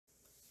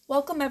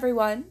Welcome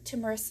everyone to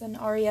Marissa and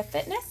Aria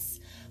Fitness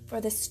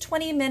for this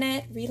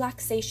 20-minute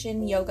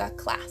relaxation yoga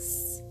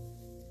class.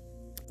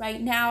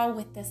 Right now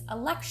with this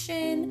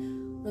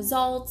election,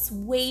 results,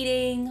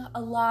 waiting,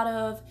 a lot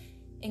of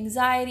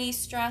anxiety,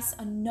 stress,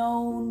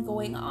 unknown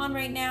going on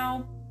right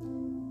now,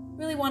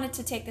 really wanted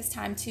to take this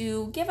time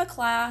to give a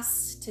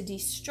class, to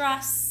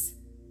de-stress,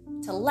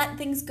 to let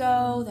things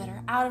go that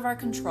are out of our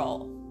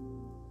control.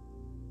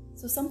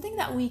 So something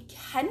that we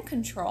can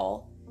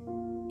control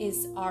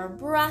is our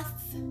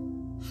breath,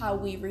 how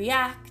we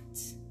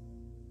react.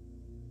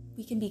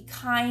 We can be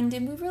kind,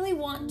 and we really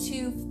want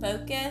to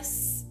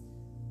focus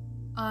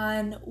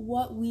on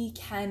what we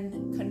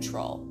can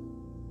control.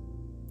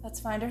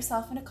 Let's find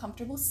ourselves in a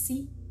comfortable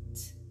seat.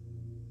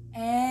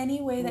 Any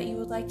way that you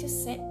would like to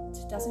sit,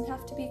 doesn't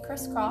have to be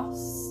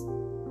crisscross.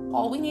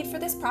 All we need for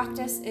this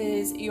practice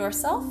is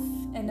yourself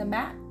and a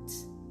mat.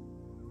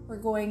 We're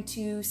going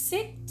to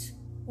sit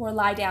or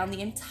lie down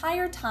the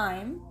entire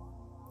time,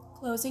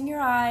 closing your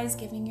eyes,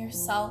 giving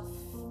yourself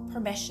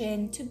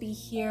permission to be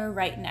here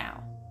right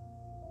now.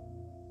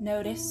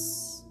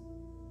 Notice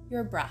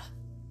your breath.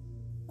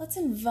 Let's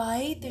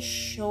invite the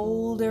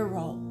shoulder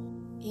roll.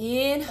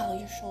 Inhale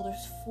your shoulders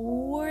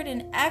forward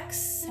and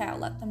exhale,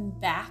 let them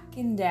back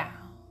and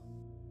down.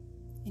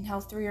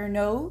 Inhale through your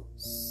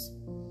nose.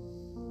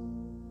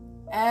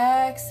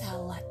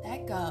 Exhale, let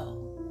that go.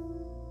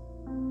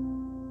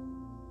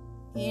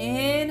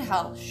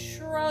 Inhale,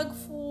 shrug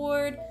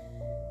forward.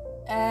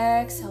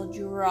 Exhale,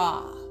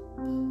 drop.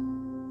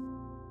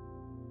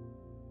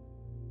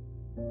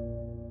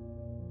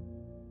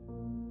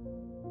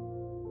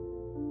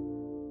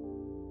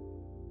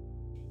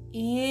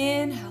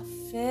 Inhale,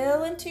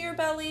 fill into your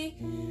belly.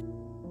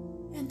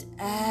 And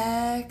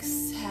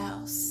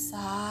exhale,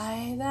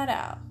 sigh that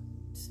out.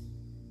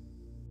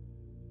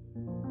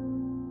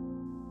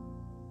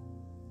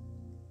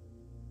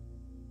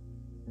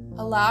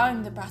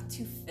 Allowing the breath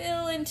to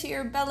fill into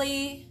your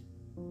belly.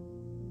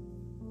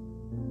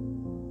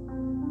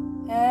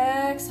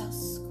 Exhale,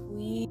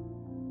 squeeze.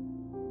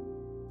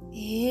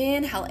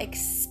 Inhale,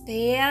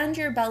 expand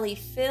your belly,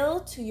 fill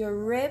to your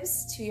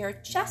ribs, to your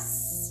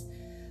chest,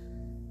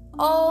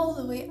 all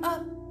the way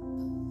up.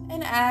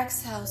 And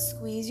exhale,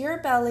 squeeze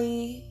your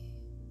belly,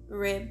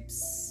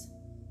 ribs,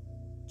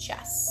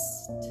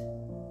 chest.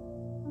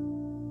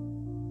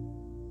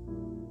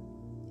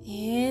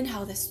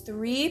 Inhale this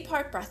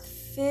 3-part breath,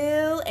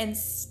 fill and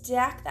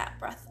stack that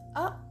breath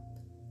up.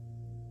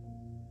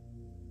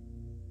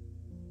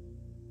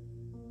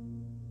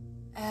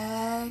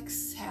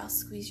 Exhale,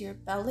 squeeze your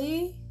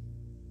belly,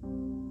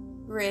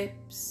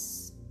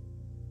 ribs,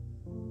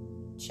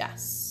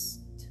 chest.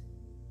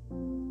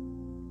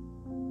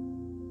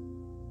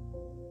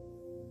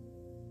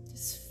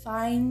 Just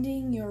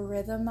finding your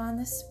rhythm on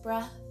this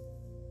breath.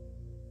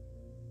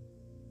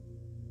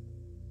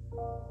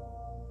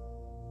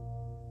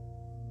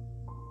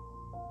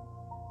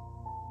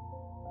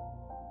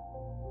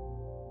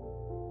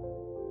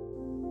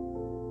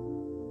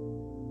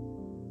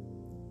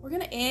 We're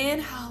going to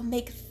inhale,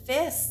 make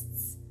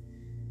fists.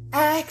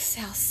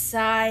 Exhale,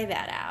 sigh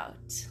that out.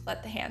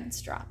 Let the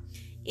hands drop.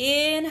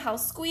 Inhale,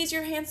 squeeze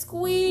your hands,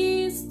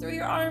 squeeze through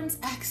your arms.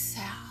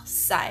 Exhale,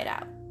 sigh it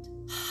out.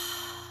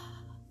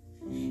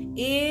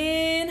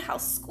 Inhale,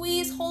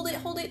 squeeze, hold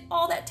it,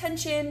 all that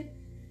tension.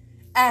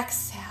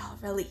 Exhale,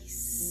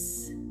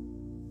 release.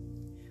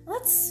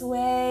 Let's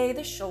sway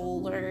the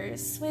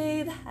shoulders,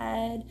 sway the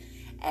head,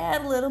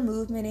 add a little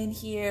movement in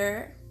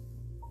here.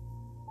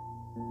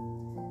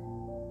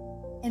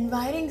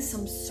 Inviting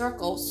some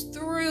circles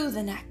through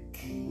the neck.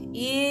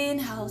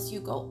 Inhale as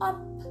you go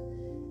up.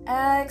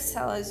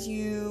 Exhale as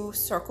you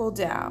circle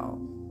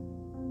down.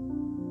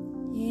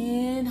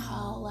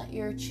 Inhale, let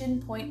your chin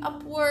point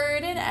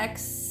upward, and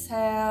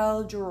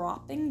exhale,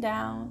 dropping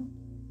down.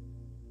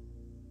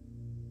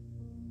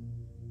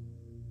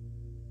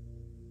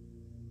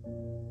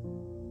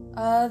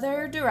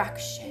 Other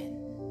direction.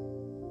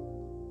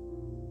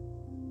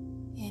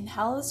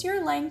 Inhale as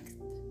your length.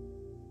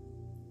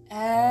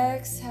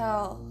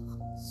 Exhale,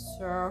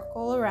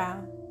 circle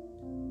around.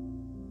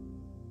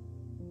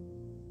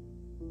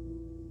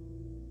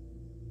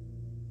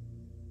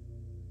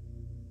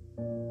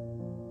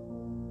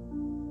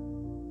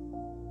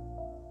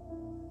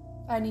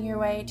 Finding your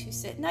way to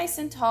sit nice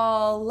and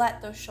tall,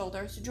 let those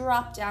shoulders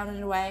drop down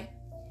and away.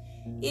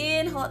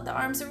 Inhale, let the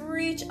arms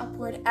reach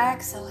upward.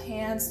 Exhale,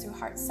 hands through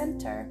heart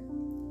center.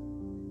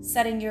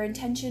 Setting your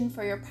intention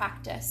for your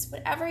practice.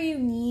 Whatever you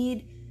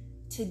need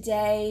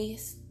today.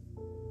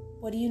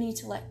 What do you need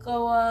to let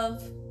go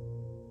of?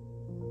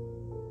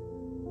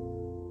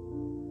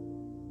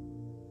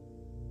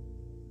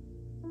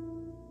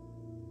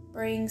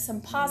 Bring some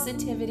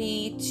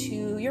positivity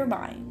to your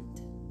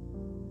mind.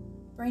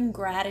 Bring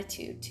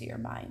gratitude to your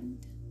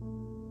mind.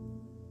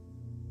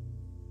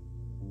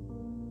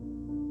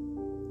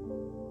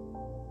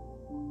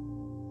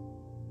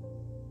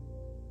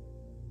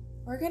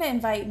 We're going to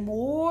invite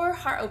more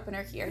heart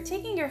opener here.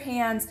 Taking your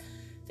hands,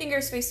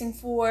 fingers facing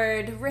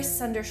forward, wrists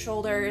under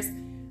shoulders.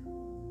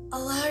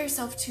 Allow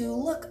yourself to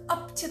look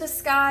up to the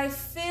sky,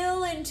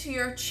 fill into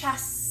your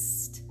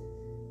chest.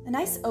 A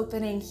nice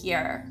opening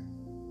here.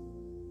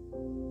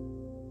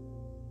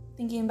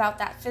 Thinking about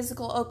that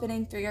physical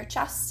opening through your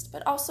chest,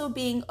 but also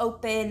being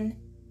open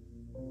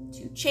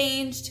to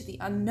change, to the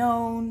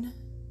unknown.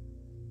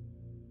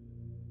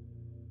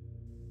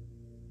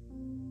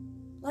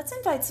 Let's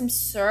invite some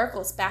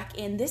circles back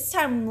in. This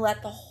time,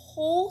 let the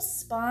whole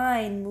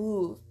spine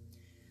move.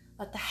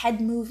 Let the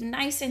head move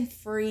nice and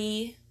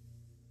free.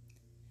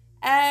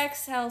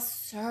 Exhale,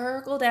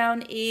 circle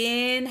down.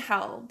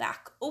 Inhale,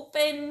 back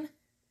open.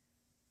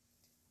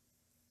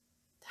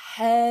 The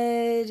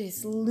head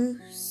is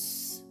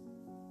loose.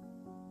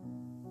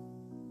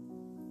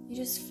 You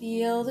just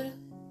feel the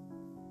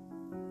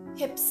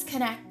hips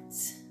connect.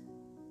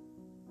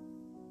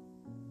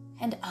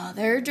 And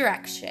other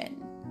direction.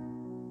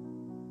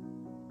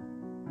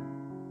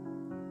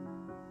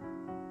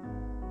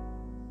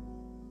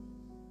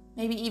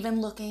 Maybe even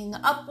looking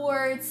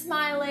upward,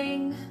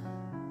 smiling.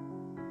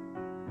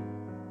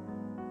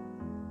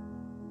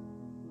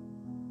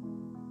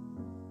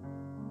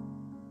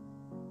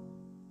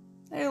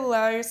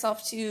 Allow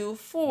yourself to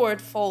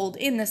forward fold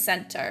in the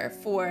center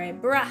for a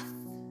breath.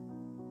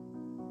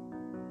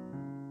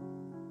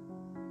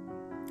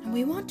 And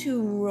we want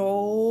to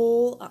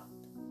roll up.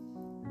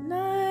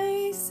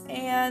 Nice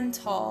and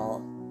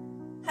tall.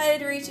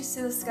 Head reaches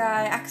to the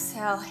sky.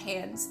 Exhale,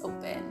 hands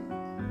open.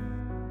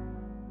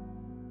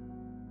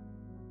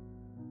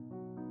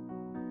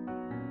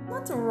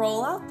 Let's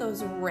roll out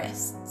those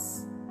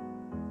wrists.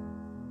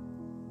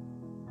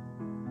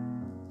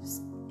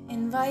 Just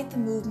invite the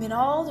movement,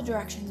 all the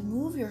directions.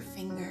 Move your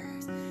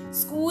fingers.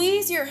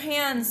 Squeeze your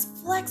hands.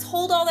 Flex,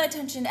 hold all that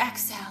tension.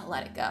 Exhale,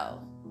 let it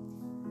go.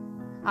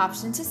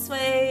 Option to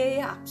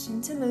sway, option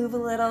to move a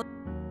little.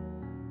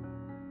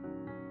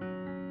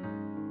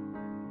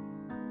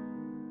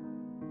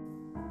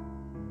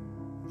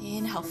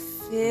 Inhale,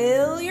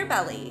 fill your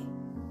belly.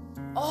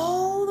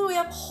 All the way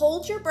up,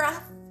 hold your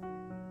breath.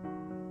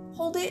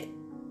 Hold it,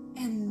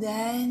 and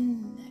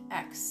then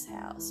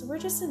exhale. So we're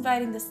just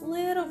inviting this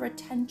little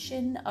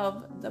retention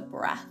of the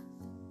breath.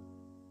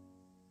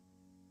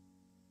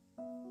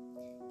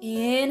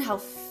 Inhale,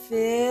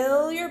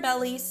 fill your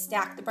belly,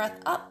 stack the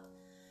breath up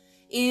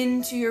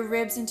into your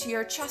ribs, into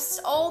your chest,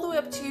 all the way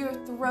up to your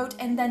throat,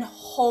 and then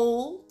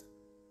hold.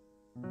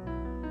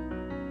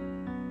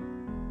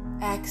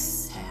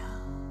 Exhale.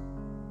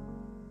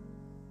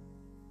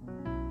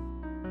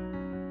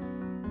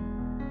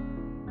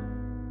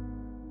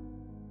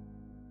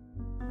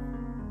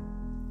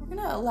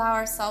 Allow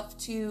ourselves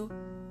to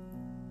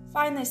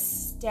find this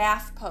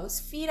staff pose.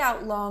 Feet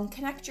out long,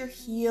 connect your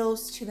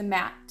heels to the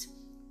mat.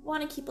 You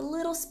want to keep a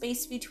little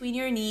space between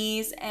your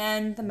knees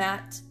and the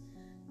mat,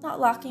 not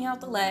locking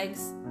out the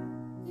legs.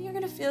 You're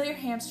going to feel your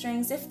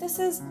hamstrings. If this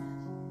is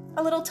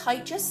a little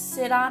tight, just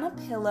sit on a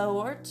pillow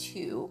or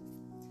two.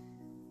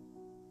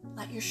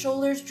 Let your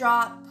shoulders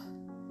drop.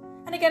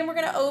 And again, we're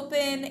going to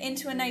open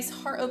into a nice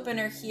heart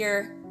opener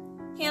here.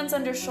 Hands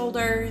under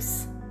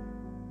shoulders.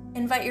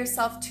 Invite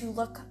yourself to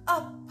look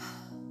up.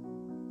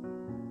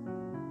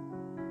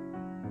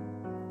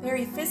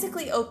 Very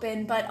physically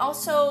open, but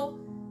also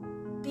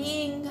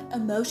being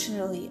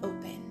emotionally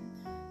open.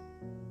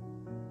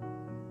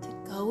 To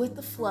go with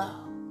the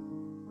flow.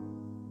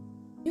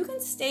 You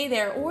can stay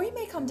there, or you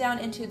may come down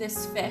into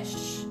this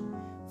fish.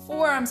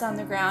 Forearms on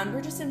the ground.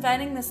 We're just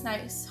inviting this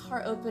nice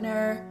heart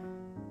opener.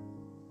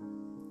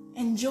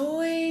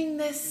 Enjoying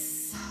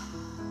this.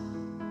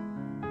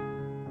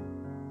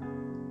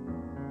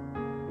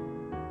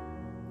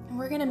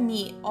 We're gonna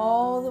meet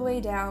all the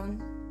way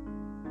down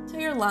till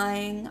you're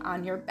lying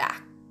on your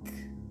back.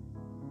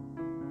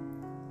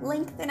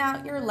 Lengthen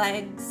out your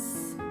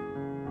legs.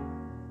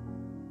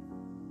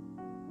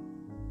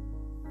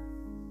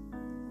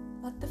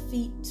 Let the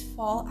feet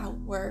fall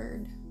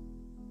outward.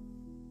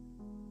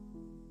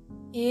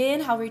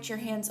 Inhale, reach your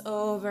hands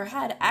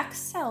overhead.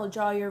 Exhale,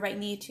 draw your right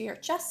knee to your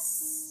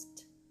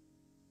chest.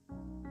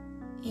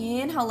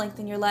 Inhale,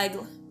 lengthen your leg,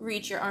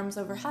 reach your arms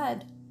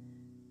overhead.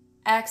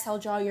 Exhale,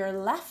 draw your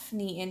left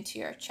knee into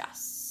your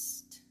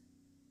chest.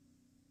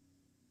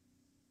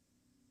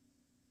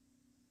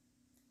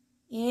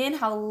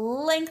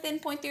 Inhale, lengthen,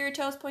 point through your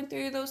toes, point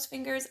through those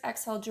fingers.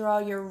 Exhale, draw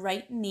your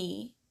right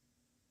knee.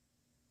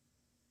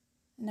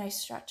 Nice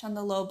stretch on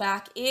the low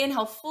back.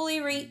 Inhale, fully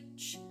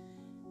reach.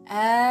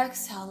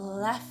 Exhale,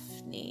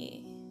 left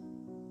knee.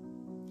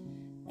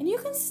 And you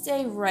can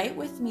stay right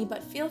with me,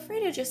 but feel free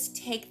to just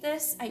take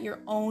this at your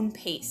own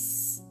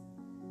pace.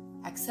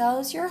 Exhale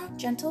is your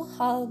gentle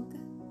hug.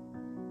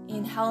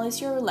 Inhale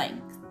is your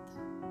length.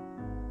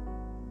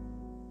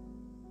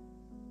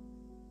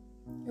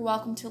 You're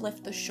welcome to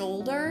lift the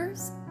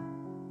shoulders,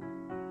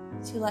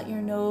 to let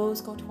your nose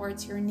go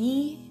towards your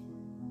knee,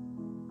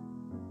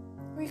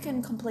 or you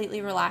can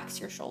completely relax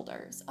your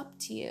shoulders, up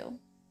to you.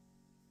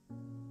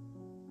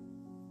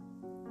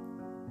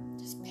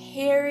 Just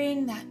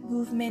pairing that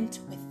movement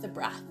with the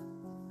breath.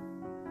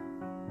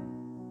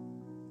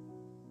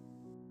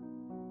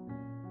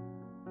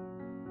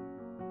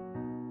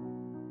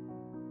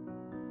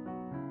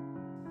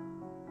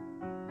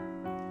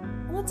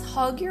 let's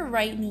hug your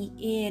right knee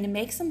in and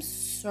make some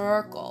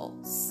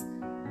circles.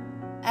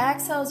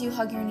 Exhale as you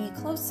hug your knee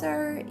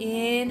closer.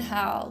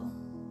 Inhale,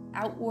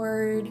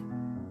 outward.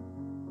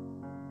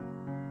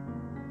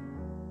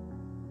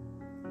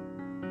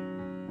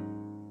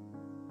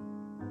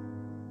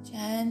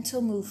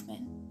 Gentle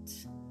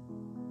movement.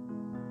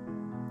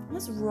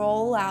 Let's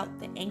roll out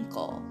the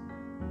ankle,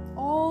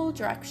 all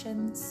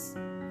directions.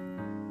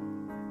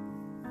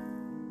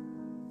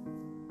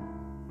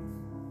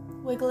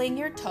 Wiggling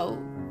your toes.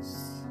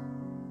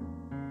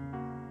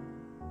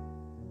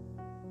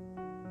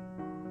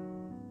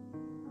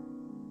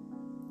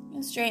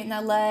 And straighten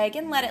that leg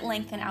and let it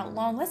lengthen out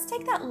long. Let's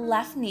take that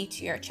left knee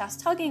to your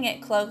chest, hugging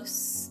it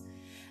close.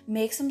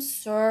 Make some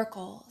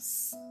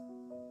circles.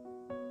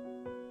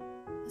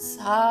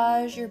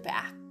 Massage your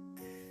back.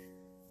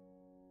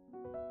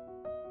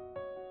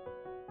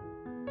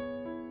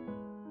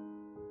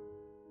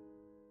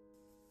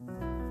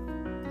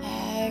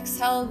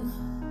 Exhale,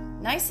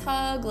 nice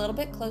hug, a little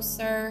bit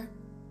closer.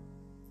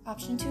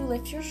 Option 2,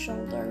 lift your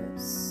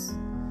shoulders.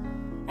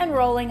 And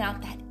rolling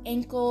out that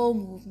ankle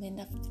movement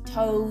of the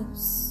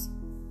toes.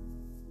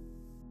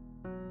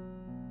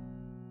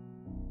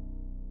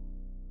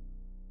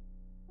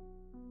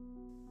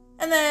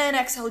 And then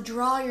exhale,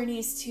 draw your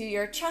knees to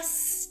your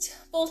chest,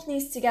 both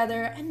knees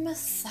together, and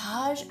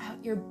massage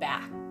out your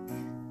back.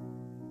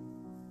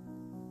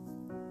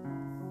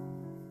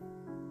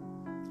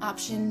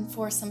 Option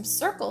for some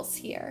circles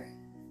here.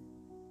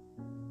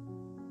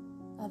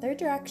 Other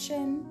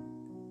direction.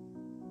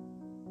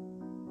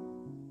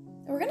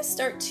 And we're going to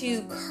start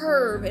to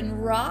curve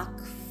and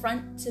rock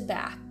front to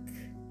back.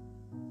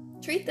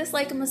 Treat this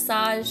like a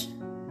massage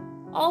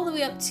all the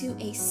way up to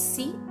a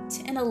seat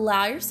and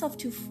allow yourself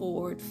to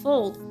forward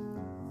fold.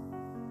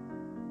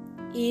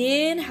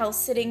 Inhale,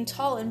 sitting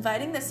tall,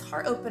 inviting this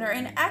heart opener,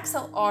 and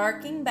exhale,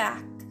 arcing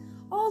back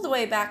all the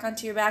way back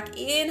onto your back.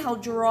 Inhale,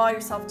 draw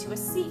yourself to a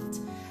seat.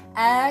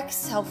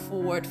 Exhale,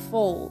 forward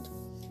fold.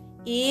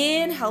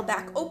 Inhale,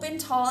 back open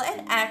tall,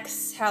 and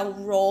exhale,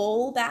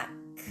 roll back.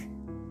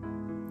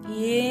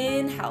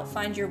 Inhale,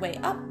 find your way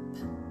up.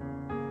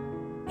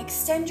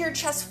 Extend your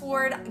chest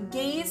forward,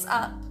 gaze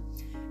up.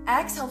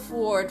 Exhale,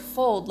 forward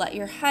fold, let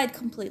your head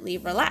completely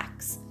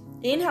relax.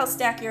 Inhale,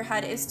 stack your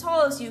head as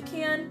tall as you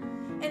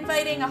can,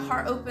 inviting a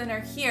heart opener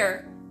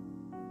here.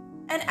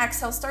 And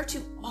exhale, start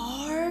to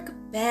arc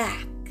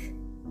back.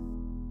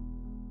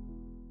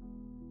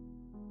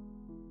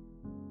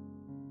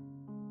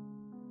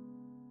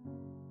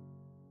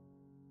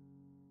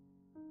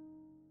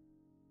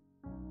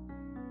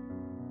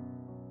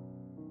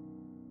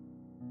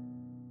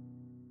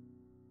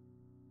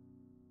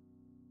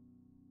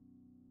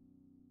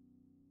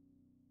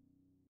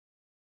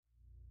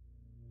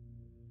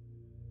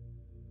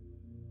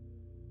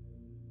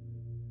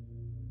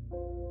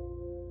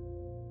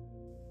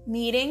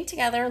 Meeting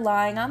together,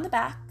 lying on the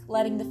back,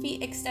 letting the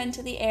feet extend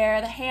to the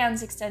air, the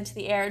hands extend to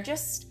the air.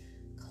 Just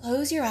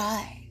close your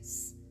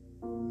eyes.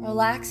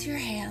 Relax your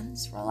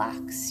hands,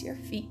 relax your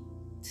feet.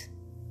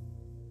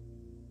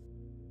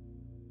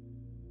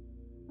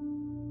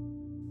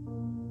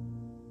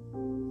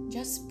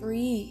 Just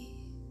breathe.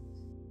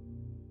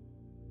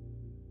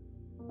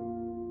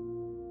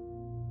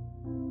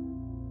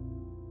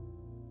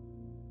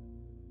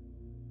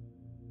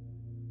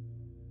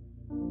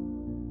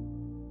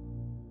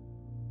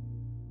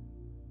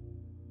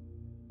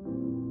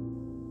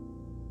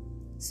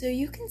 So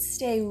you can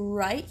stay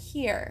right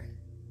here,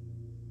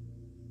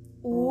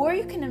 or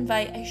you can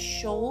invite a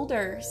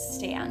shoulder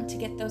stand to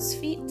get those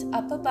feet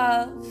up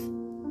above.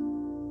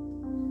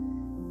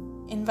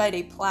 Invite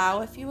a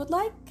plow if you would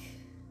like.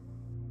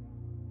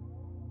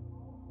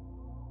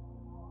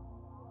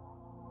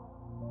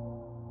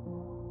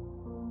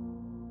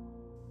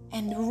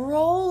 And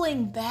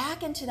rolling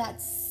back into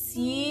that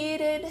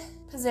seated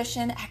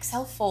position,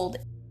 exhale, fold.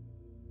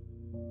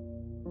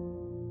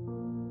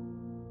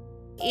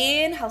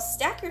 Inhale,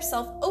 stack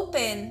yourself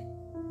open.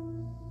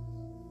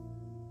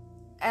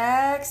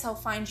 Exhale,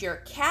 find your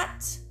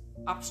cat.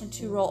 Option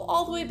 2, roll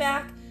all the way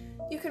back.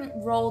 You can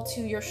roll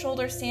to your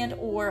shoulder stand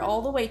or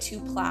all the way to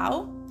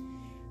plow.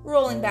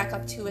 Rolling back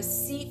up to a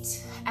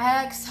seat.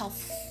 Exhale,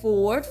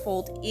 forward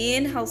fold.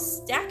 Inhale,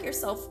 stack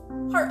yourself,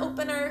 heart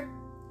opener.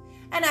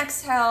 And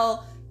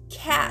exhale,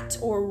 cat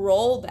or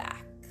roll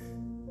back.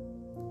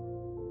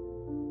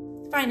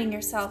 Finding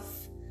yourself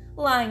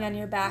lying on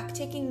your back,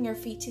 taking your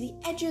feet to the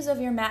edges of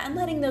your mat and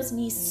letting those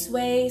knees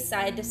sway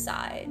side to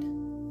side.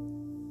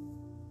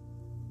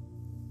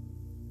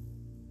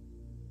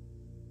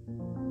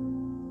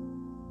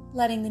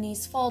 Letting the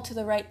knees fall to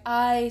the right,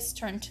 eyes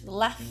turn to the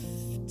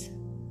left.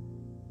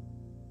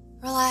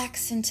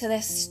 Relax into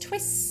this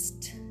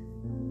twist.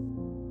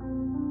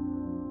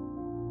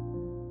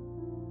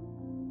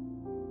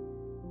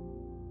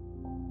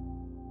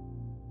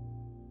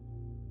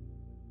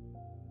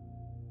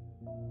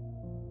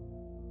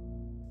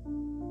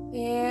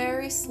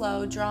 Very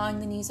slow, drawing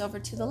the knees over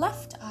to the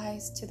left,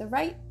 eyes to the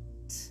right.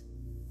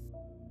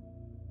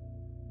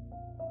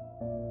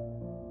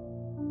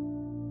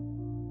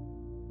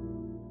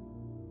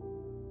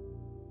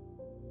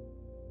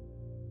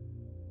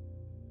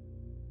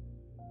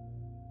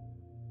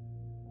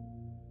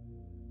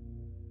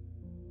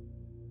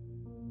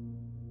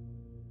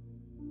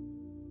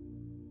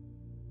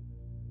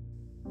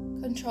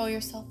 Control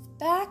yourself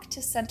back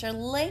to center.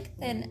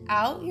 Lengthen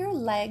out your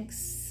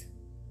legs.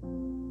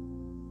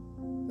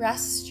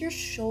 Rest your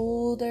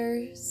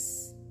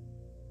shoulders.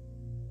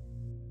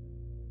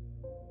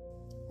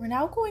 We're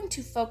now going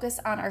to focus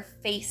on our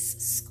face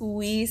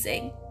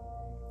squeezing.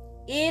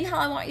 Inhale,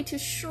 I want you to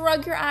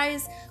shrug your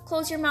eyes,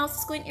 close your mouth,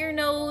 squint your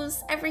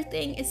nose.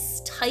 Everything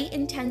is tight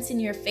and tense in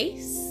your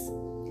face.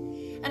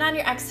 And on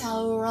your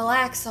exhale,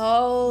 relax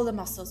all the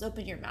muscles,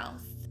 open your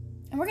mouth.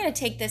 And we're gonna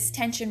take this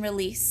tension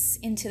release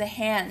into the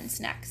hands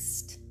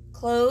next.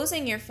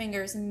 Closing your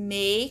fingers,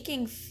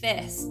 making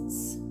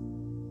fists.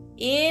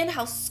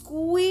 Inhale,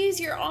 squeeze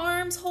your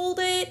arms, hold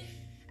it.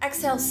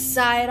 Exhale,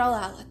 sigh it all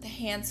out, let the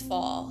hands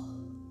fall.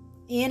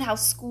 Inhale,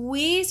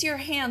 squeeze your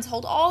hands,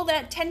 hold all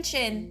that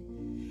tension.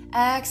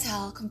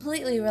 Exhale,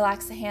 completely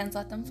relax the hands,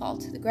 let them fall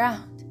to the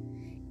ground.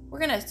 We're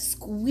gonna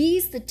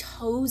squeeze the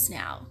toes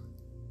now.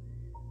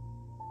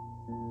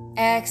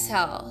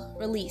 Exhale,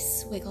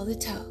 release, wiggle the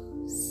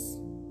toes.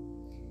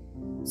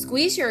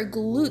 Squeeze your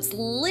glutes,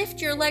 lift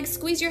your legs,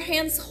 squeeze your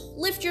hands,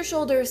 lift your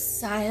shoulders,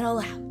 sigh it all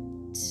out.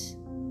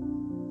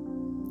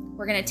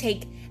 We're gonna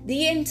take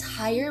the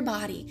entire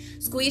body.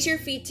 Squeeze your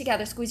feet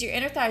together, squeeze your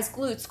inner thighs,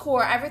 glutes,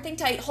 core, everything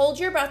tight. Hold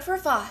your breath for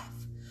 5,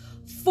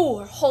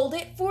 4, hold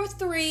it for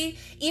 3,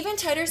 even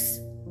tighter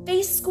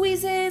face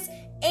squeezes,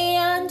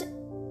 and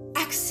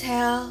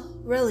exhale,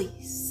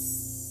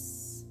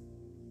 release.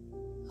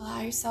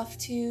 Allow yourself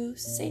to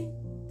sink,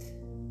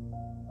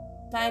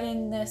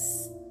 inviting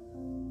this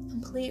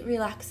complete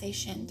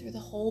relaxation through the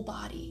whole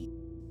body.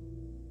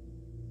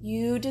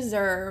 You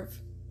deserve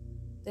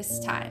this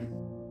time.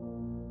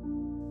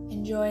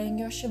 Enjoying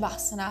your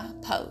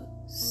Shavasana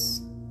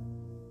pose.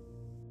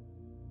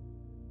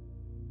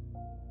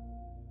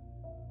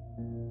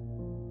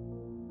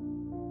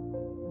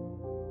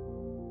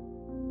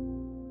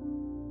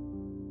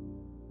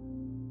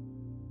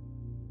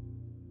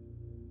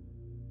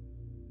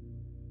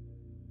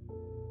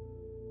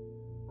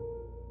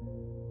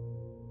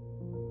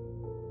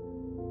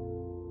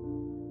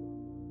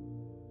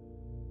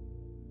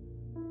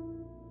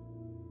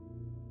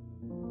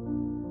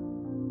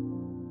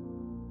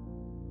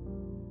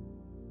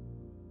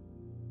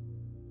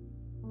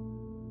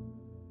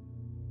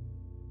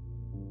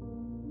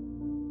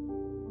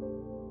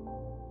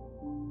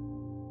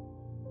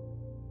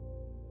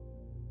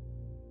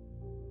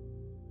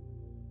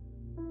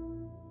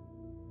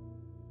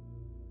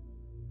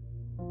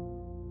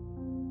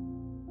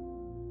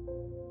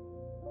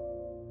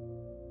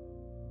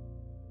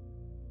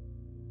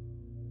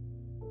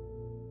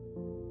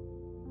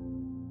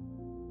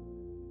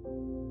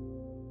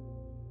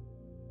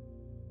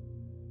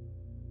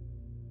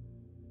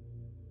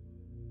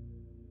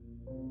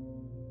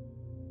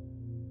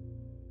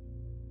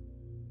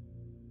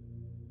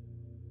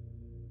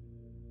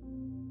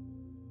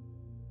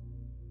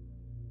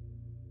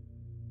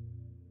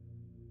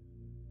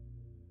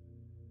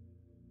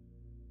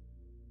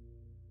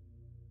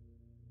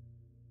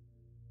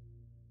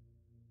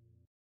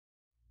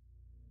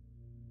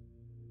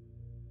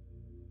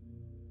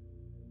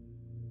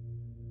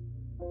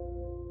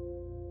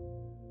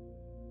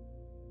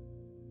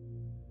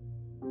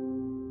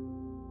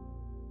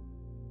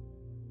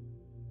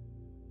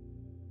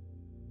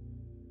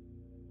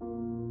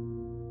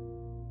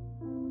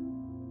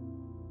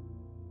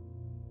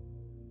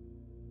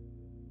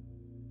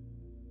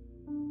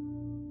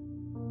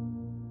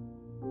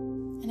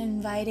 And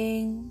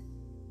inviting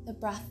the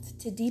breath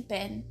to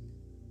deepen.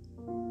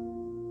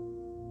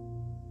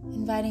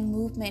 Inviting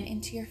movement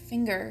into your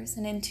fingers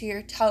and into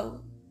your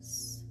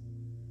toes.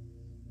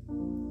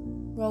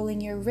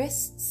 Rolling your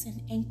wrists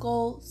and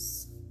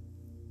ankles.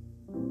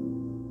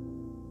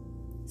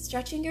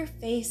 Stretching your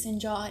face and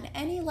jaw, and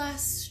any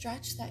last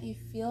stretch that you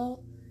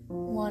feel you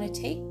want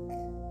to take.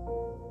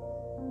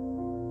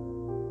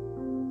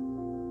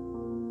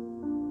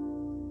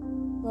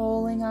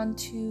 Rolling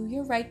onto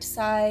your right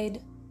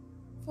side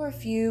for a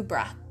few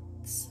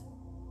breaths.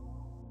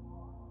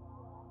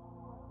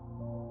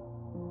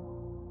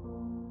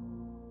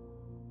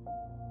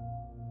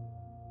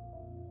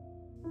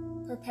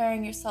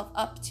 Preparing yourself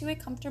up to a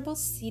comfortable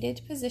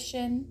seated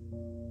position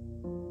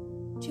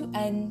to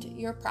end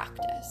your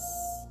practice.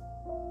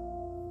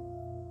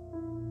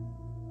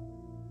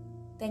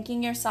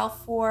 Thanking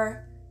yourself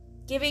for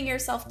giving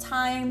yourself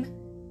time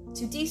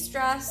to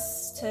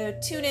de-stress, to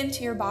tune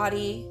into your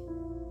body.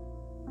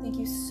 Thank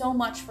you so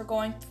much for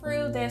going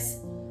through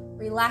this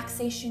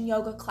relaxation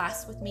yoga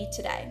class with me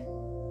today.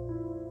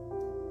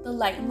 The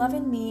light and love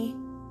in me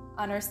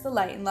honors the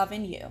light and love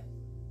in you.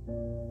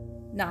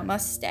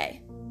 Namaste.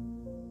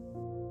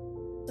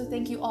 So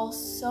thank you all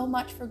so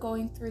much for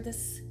going through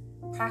this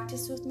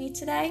practice with me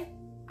today.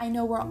 I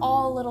know we're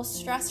all a little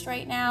stressed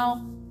right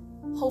now.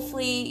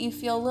 Hopefully you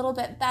feel a little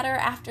bit better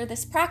after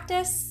this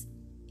practice.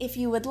 If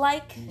you would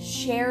like,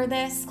 share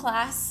this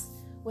class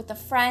with a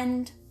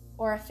friend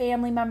or a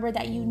family member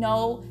that you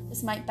know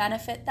this might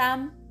benefit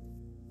them.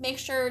 Make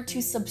sure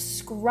to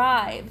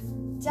subscribe.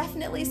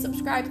 Definitely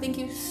subscribe. Thank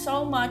you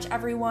so much,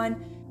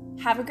 everyone.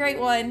 Have a great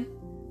one.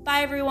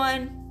 Bye,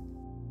 everyone.